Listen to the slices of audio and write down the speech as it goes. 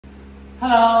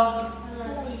Hello.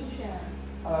 Hello, teacher.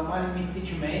 Hello, my name is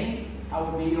Teacher May. I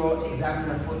will be your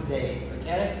examiner for today,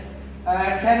 okay?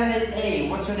 Candidate A,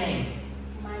 what's your name?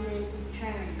 My name is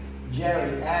Jerry.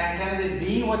 Jerry. And candidate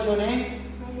B, what's your name?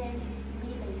 My name is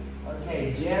Lily.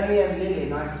 Okay, Jerry and Lily,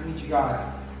 nice to meet you guys.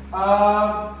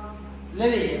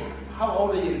 Lily, how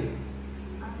old are you?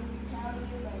 I'm 12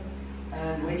 years old.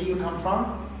 And where do you come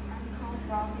from? I come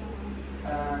from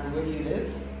Vietnam. And where do you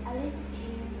live? I live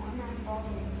in Quảng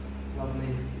province.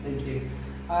 Lovely, thank you.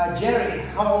 Jerry,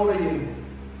 how old are you?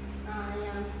 I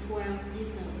am 12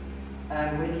 years old.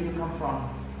 And where do you come from?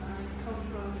 I come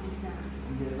from Vietnam.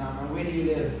 Vietnam. And where do you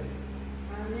live?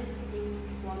 I live in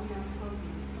Quảng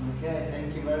province. Okay,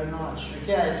 thank you very much.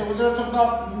 Okay, so we're going to talk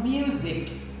about music.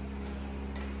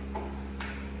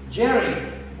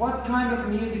 Jerry, what kind of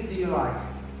music do you like?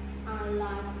 I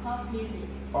like pop music.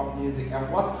 Pop music.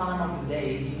 And what time of the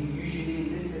day do you usually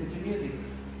listen to music?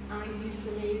 I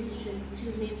usually listen to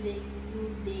music in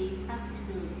the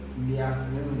afternoon. In the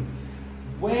afternoon.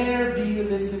 Where do you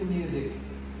listen to music?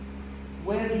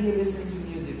 Where do you listen to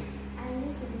music? I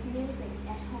listen to music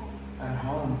at home. At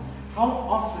home. How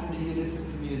often do you listen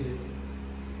to music?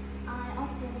 I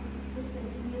often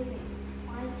listen to music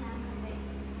 5 times a week.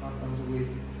 5 times a week.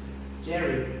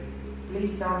 Jerry,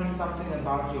 please tell me something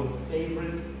about your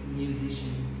favorite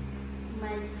musician.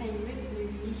 My favorite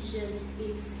musician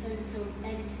is Central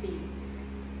Anthony.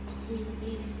 He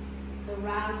is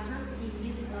around 30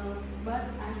 years old, but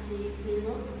I think he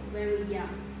looks very young.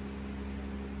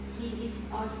 He is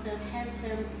also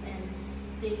handsome and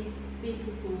sings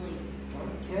beautifully.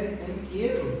 Okay, thank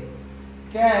you.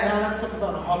 Okay, now let's talk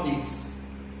about hobbies.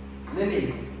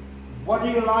 Lily, what do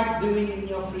you like doing in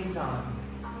your free time?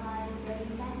 I like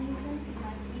playing badminton in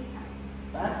my free time.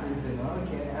 Badminton,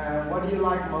 okay. What do you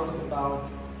like most about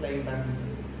playing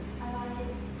badminton? I like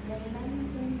playing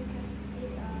badminton because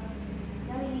it's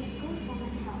very good for my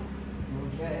health.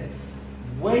 Okay.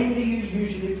 When do you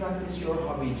usually practice your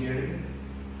hobby, Jerry?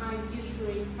 I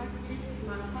usually practice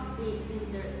my hobby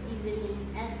in the evening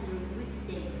at the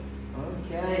weekdays.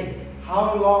 Okay.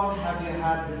 How long have you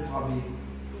had this hobby?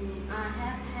 I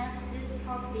have had this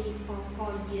hobby for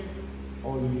 4 years.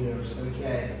 4 years,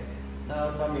 okay.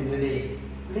 Now tell me, Lily,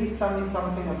 please tell me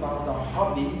something about the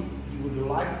hobby you would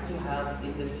like to have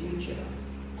in the future.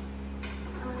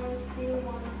 I still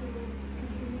want to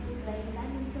continue playing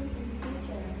badminton in the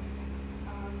future.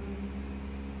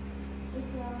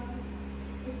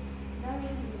 It's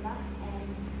very relaxed and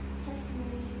helps me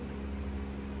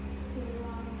to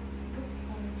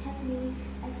help me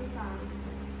exercise.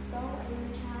 So I will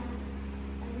try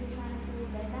to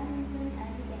play badminton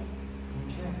every day.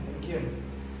 Okay, thank you.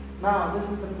 Now, this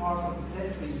is the part of the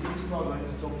test where you two are going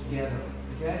to talk together,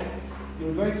 okay?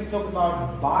 You're going to talk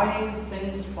about buying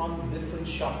things from different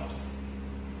shops.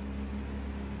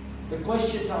 The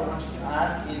questions I want you to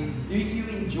ask is, do you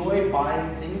enjoy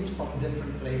buying things from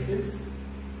different places?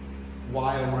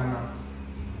 Why or why not?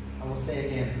 I will say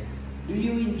again. Do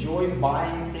you enjoy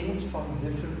buying things from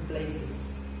different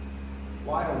places?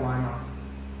 Why or why not?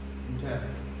 Okay.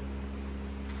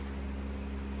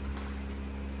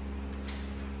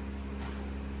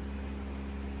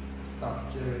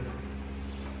 Stop, Jerry.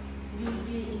 Do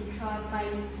you enjoy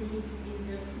buying things in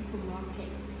the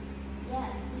supermarket?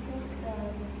 Yes, because the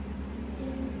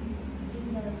things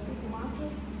in the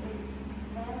supermarket is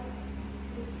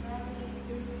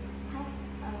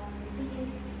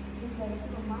things in the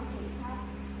supermarket have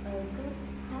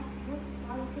good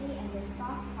quality and the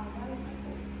staff are very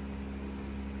helpful.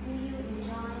 Do you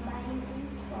enjoy buying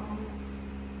things from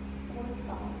the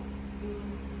store?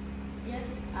 Yes,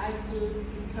 I do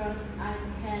because I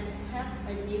can have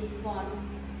a new fun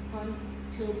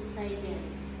to play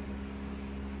games.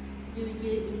 Do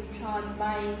you enjoy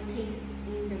buying things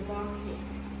in the market?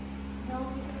 No,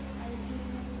 because I think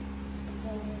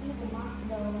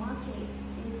the market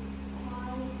is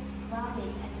quite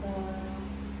crowded and the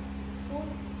food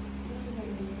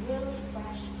isn't really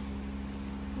fresh.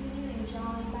 Do you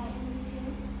enjoy buying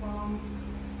things from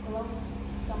clothes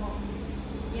store?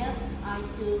 Yes, I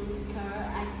do because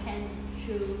I can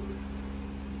choose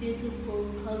beautiful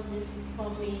clothes for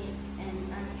me and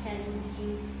I can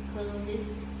use clothes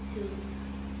to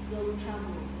go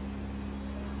travel.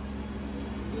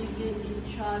 Do you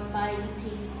enjoy buying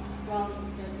things from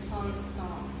the toy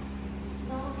store?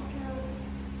 No, because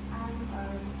I'm a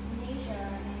teenager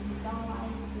and don't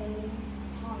like playing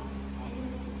toys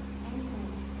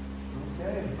anymore.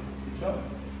 Okay, good job.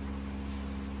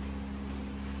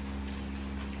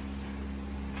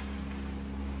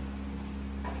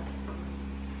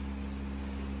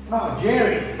 Now,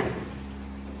 Jerry,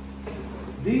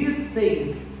 do you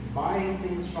think buying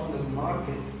things from the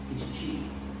market is cheap?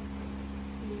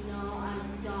 No, I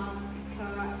don't,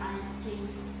 because I think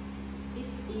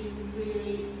it's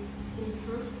really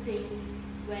interesting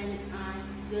when I'm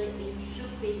going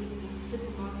shopping in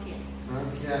supermarket.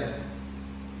 Okay.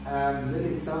 And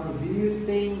Lily, tell me, do you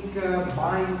think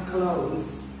buying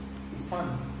clothes is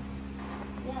fun?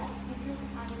 Yes, because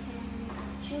I can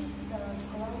choose the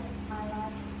clothes I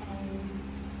like and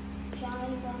try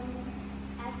them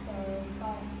at the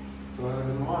store. Try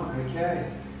them on, okay.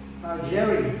 Now,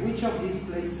 Jerry, which of these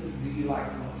places do you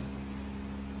like most?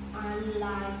 I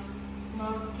like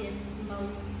market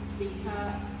most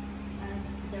because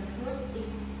the food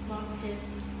in market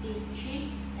is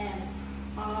cheap and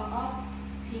all of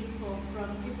people from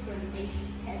different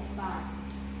ages can buy.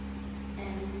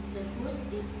 And the food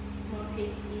in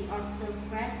market is also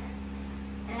fresh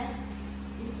as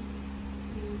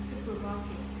in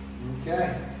supermarket. Okay.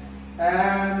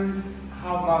 And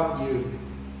how about you?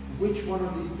 Which one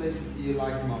of these places do you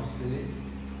like most, Lily?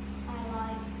 I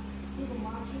like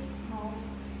supermarket most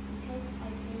because I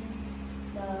think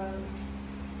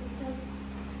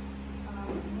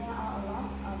there are a lot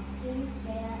of things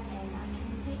there and I can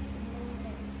take some of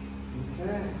them.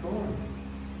 Okay, cool.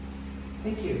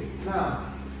 Thank you. Now,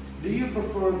 do you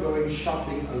prefer going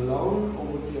shopping alone or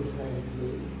with your friends,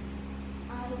 Lily?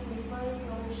 I prefer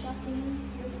going shopping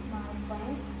with my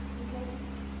friends because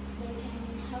they can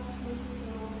help me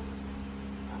to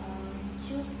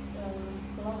choose the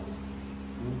clothes.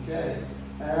 Okay.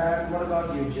 And what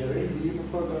about you, Jerry? Do you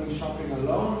prefer going shopping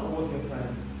alone or with your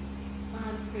friends? I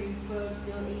prefer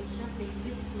going shopping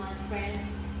with my friends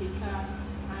because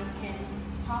I can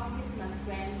talk with my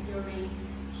friends during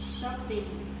shopping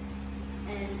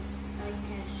and I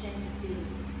can share the bill.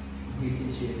 You can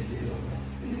share the deal.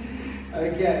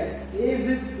 Okay. Is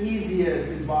it easier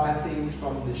to buy things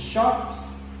from the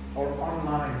shops or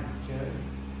online, Jerry?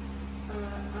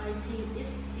 I think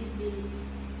it's easy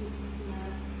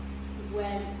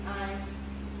when I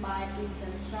buy in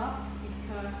the shop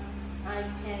because I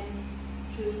can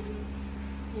choose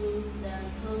the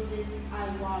clothes I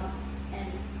want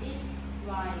and it's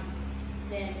right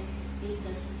then in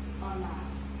the online.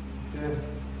 Good.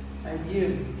 And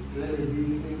you, Lily, do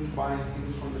you think buying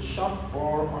things from the shop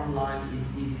or online is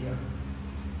easier?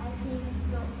 I think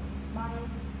buying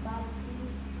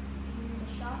things in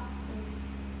the shop is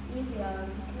easier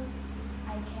because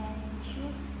I can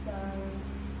choose the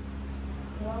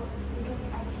clothes because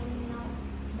I can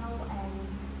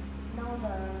know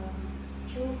the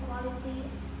true quality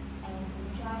and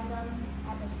try them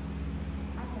at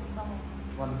the store.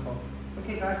 Wonderful.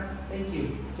 Okay, guys, thank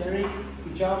you. Jerry,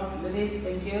 good job. Lily,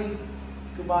 thank you.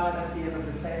 Goodbye. That's the end of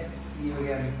the test. See you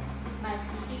again. My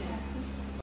teacher.